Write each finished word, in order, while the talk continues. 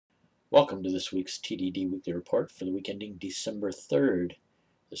Welcome to this week's TDD Weekly Report for the week ending December 3rd.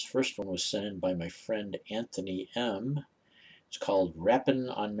 This first one was sent in by my friend Anthony M. It's called Rappin'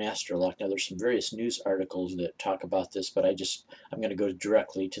 on Master Lock. Now there's some various news articles that talk about this, but I'm going to go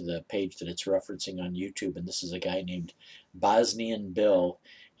directly to the page that it's referencing on YouTube, and this is a guy named Bosnian Bill,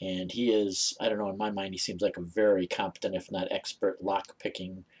 and he is, I don't know, in my mind he seems like a very competent, if not expert, lock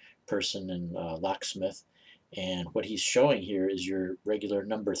picking person and locksmith. And what he's showing here is your regular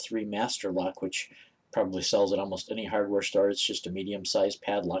number 3 master lock, which probably sells at almost any hardware store. It's just a medium-sized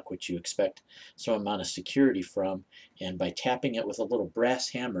padlock, which you expect some amount of security from. And by tapping it with a little brass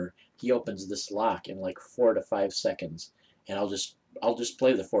hammer, he opens this lock in like 4 to 5 seconds. And I'll just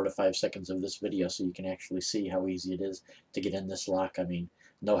play the 4 to 5 seconds of this video so you can actually see how easy it is to get in this lock. I mean,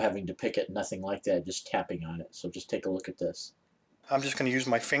 no having to pick it, nothing like that, just tapping on it. So just take a look at this. I'm just going to use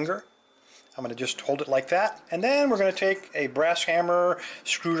my finger. I'm going to just hold it like that, and then we're going to take a brass hammer,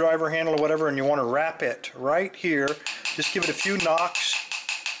 screwdriver handle, or whatever, and you want to wrap it right here. Just give it a few knocks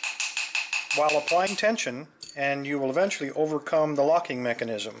while applying tension, and you will eventually overcome the locking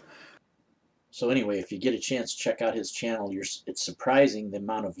mechanism. So anyway, if you get a chance, check out his channel. It's surprising the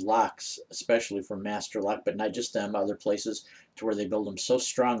amount of locks, especially for Master Lock, but not just them, other places, to where they build them so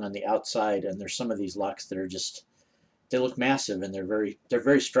strong on the outside, and there's some of these locks that are just, they look massive, and they're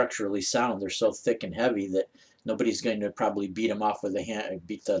very structurally sound. They're so thick and heavy that nobody's going to probably beat them off with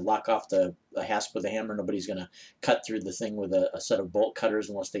beat the lock off the hasp with a hammer. Nobody's going to cut through the thing with a set of bolt cutters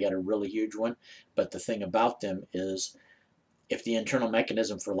unless they got a really huge one. But the thing about them is, if the internal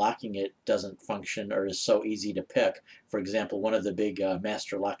mechanism for locking it doesn't function or is so easy to pick, for example, one of the big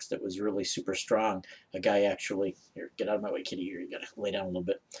master locks that was really super strong, a guy actually, here, get out of my way, kitty, here, you gotta lay down a little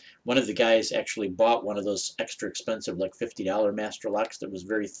bit. One of the guys actually bought one of those extra expensive, like $50 master locks that was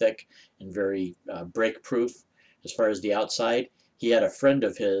very thick and very break proof as far as the outside. He had a friend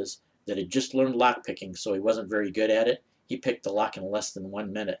of his that had just learned lock picking, so he wasn't very good at it. He picked the lock in less than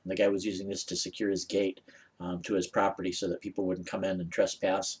 1 minute, and the guy was using this to secure his gate to his property so that people wouldn't come in and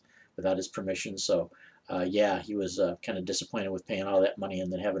trespass without his permission. So yeah, he was kind of disappointed with paying all that money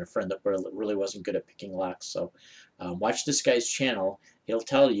and then having a friend that really wasn't good at picking locks. So watch this guy's channel. He'll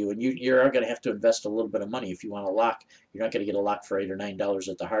tell you, and you're going to have to invest a little bit of money if you want a lock. You're not going to get a lock for $8 or $9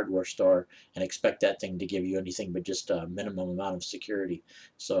 at the hardware store and expect that thing to give you anything but just a minimum amount of security.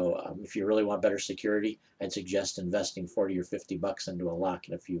 So if you really want better security, I'd suggest investing 40 or 50 bucks into a lock.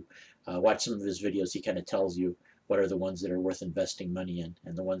 And if you watch some of his videos, he kind of tells you what are the ones that are worth investing money in,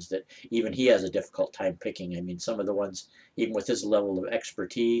 and the ones that even he has a difficult time picking. I mean, some of the ones, even with his level of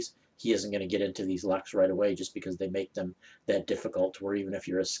expertise, he isn't going to get into these locks right away just because they make them that difficult, where even if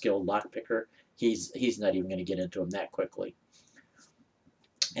you're a skilled lock picker, he's not even going to get into them that quickly.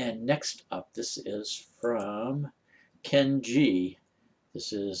 And next up, this is from Ken G.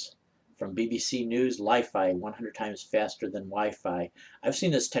 This is from BBC News. Lifi, 100 times faster than Wi-Fi. I've seen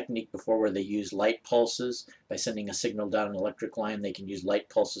this technique before where they use light pulses. By sending a signal down an electric line, they can use light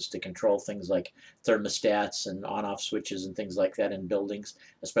pulses to control things like thermostats and on-off switches and things like that in buildings,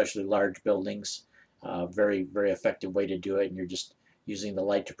 especially large buildings. Very, very effective way to do it, and you're just using the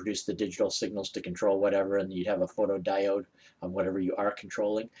light to produce the digital signals to control whatever, and you'd have a photodiode on whatever you are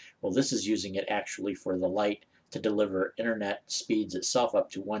controlling. Well, this is using it actually for the light to deliver internet speeds itself up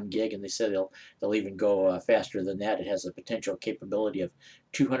to 1 gig, and they say they'll even go faster than that. It has a potential capability of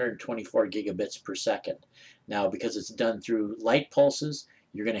 224 gigabits per second. Now, because it's done through light pulses,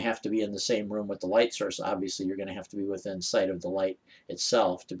 you're going to have to be in the same room with the light source. Obviously, you're going to have to be within sight of the light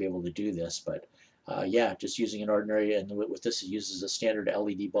itself to be able to do this. But yeah, just using an ordinary, and with this it uses a standard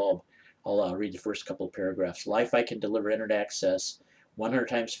LED bulb. I'll read the first couple of paragraphs. Lifi can deliver internet access 100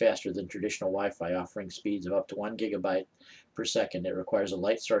 times faster than traditional Wi-Fi, offering speeds of up to 1 gigabyte per second. It requires a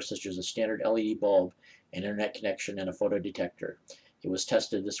light source such as a standard LED bulb, an internet connection, and a photodetector. It was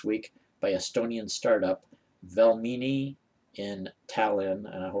tested this week by Estonian startup Velmini in Tallinn,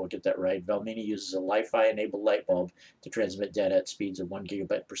 and I hope I get that right. Velmini uses a Lifi-enabled light bulb to transmit data at speeds of 1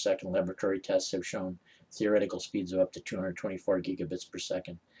 gigabit per second. Laboratory tests have shown theoretical speeds of up to 224 gigabits per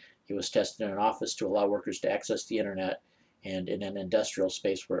second. It was tested in an office to allow workers to access the internet, and in an industrial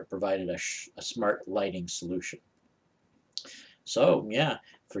space where it provided a smart lighting solution. So yeah,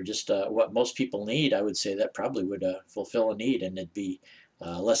 for just what most people need, I would say that probably would fulfill a need, and it'd be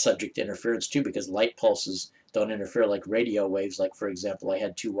less subject to interference too, because light pulses don't interfere like radio waves. Like, for example, I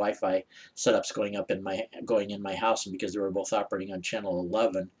had 2 Wi-Fi setups going in my house, and because they were both operating on channel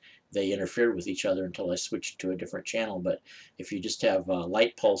 11, they interfered with each other until I switched to a different channel. But if you just have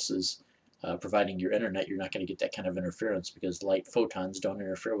light pulses providing your internet, you're not going to get that kind of interference because light photons don't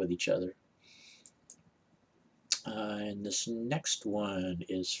interfere with each other. And this next one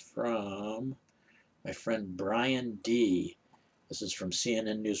is from my friend Brian D. This is from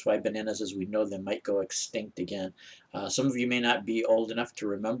CNN News. Why bananas as we know them might go extinct again. Some of you may not be old enough to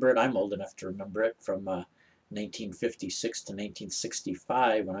remember it. I'm old enough to remember it from 1956 to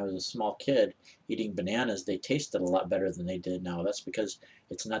 1965 when I was a small kid eating bananas. They tasted a lot better than they did now. That's because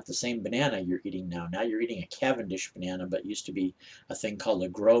it's not the same banana you're eating now. Now you're eating a Cavendish banana, but it used to be a thing called a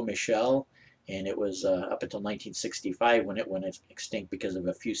Gros Michel, and it was up until 1965 when it went extinct because of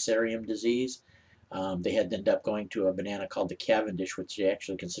a fusarium disease. They had ended up going to a banana called the Cavendish, which they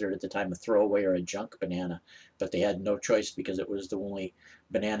actually considered at the time a throwaway or a junk banana, but they had no choice because it was the only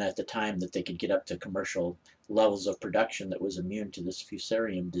banana at the time that they could get up to commercial levels of production that was immune to this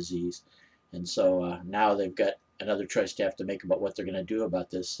fusarium disease. And so now they've got another choice to have to make about what they're going to do about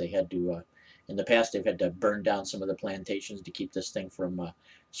this. They had to, in the past, they've had to burn down some of the plantations to keep this thing from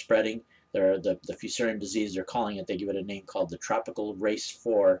spreading. The fusarium disease, they're calling it, they give it a name called the tropical race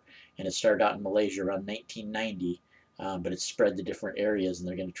 4, and it started out in Malaysia around 1990, but it's spread to different areas, and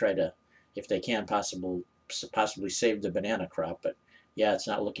they're going to try to, if they can, possibly save the banana crop. But yeah, it's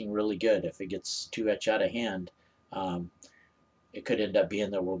not looking really good. If it gets too much out of hand, um, it could end up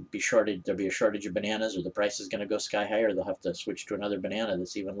being there'll be a shortage of bananas, or the price is going to go sky high, or they'll have to switch to another banana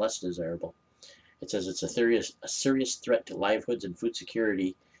that's even less desirable. It says it's a serious threat to livelihoods and food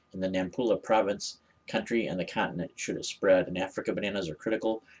security in the Nampula province, country, and the continent should it spread. And Africa bananas are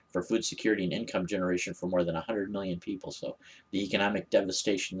critical for food security and income generation for more than 100 million people. So the economic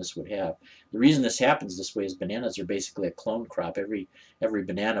devastation this would have. The reason this happens this way is bananas are basically a clone crop. Every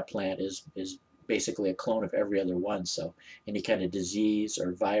banana plant is basically a clone of every other one. So any kind of disease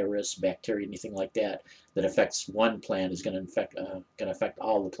or virus, bacteria, anything like that that affects one plant is going to affect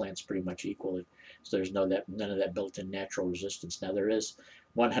all the plants pretty much equally. So there's none of that built-in natural resistance. Now there is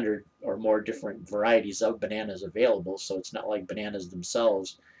 100 or more different varieties of bananas available, so it's not like bananas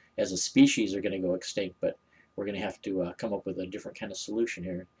themselves as a species are going to go extinct, but we're going to have to come up with a different kind of solution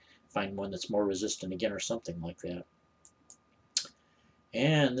here, find one that's more resistant again or something like that.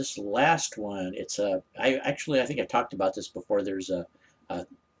 And this last one, it's I think I've talked about this before. There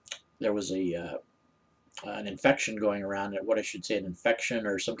was an infection going around, what I should say, an infection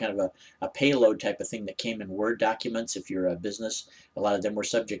or some kind of a payload type of thing that came in Word documents. If you're a business, a lot of them were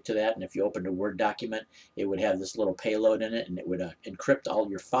subject to that, and if you opened a Word document, it would have this little payload in it, and it would encrypt all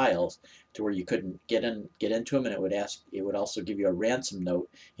your files to where you couldn't get into them, and it would also give you a ransom note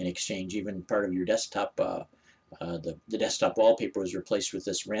in exchange. Even part of your desktop the desktop wallpaper was replaced with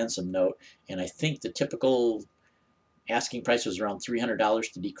this ransom note, and I think the typical asking price was around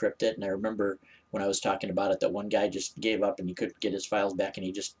 $300 to decrypt it. And I remember when I was talking about it that one guy just gave up and he couldn't get his files back, and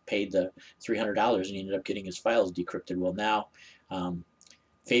he just paid the $300 and he ended up getting his files decrypted. Well, now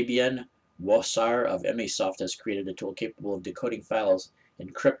Fabian Wossar of MAsoft has created a tool capable of decoding files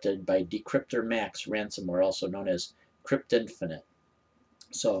encrypted by Decryptor Max ransomware, also known as Cryptinfinite.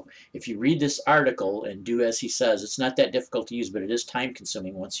 So if you read this article and do as he says, it's not that difficult to use, but it is time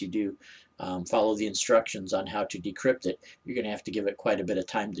consuming once you do follow the instructions on how to decrypt it. You're going to have to give it quite a bit of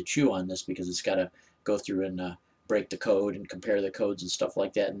time to chew on this, because it's got to go through and break the code and compare the codes and stuff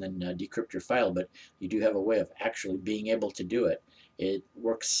like that, and then decrypt your file. But you do have a way of actually being able to do it. It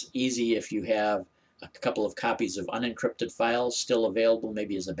works easy if you have a couple of copies of unencrypted files still available,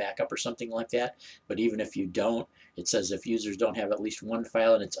 maybe as a backup or something like that. But even if you don't, it says if users don't have at least one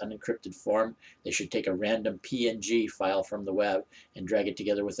file in its unencrypted form, they should take a random PNG file from the web and drag it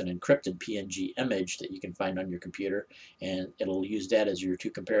together with an encrypted PNG image that you can find on your computer, and it'll use that as your two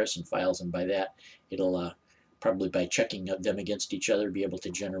comparison files, and by that it'll probably, by checking them against each other, be able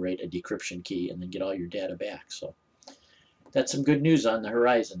to generate a decryption key and then get all your data back. So that's some good news on the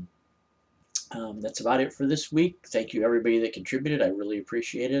horizon. That's about it for this week. Thank you everybody that contributed. I really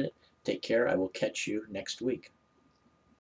appreciated it. Take care. I will catch you next week.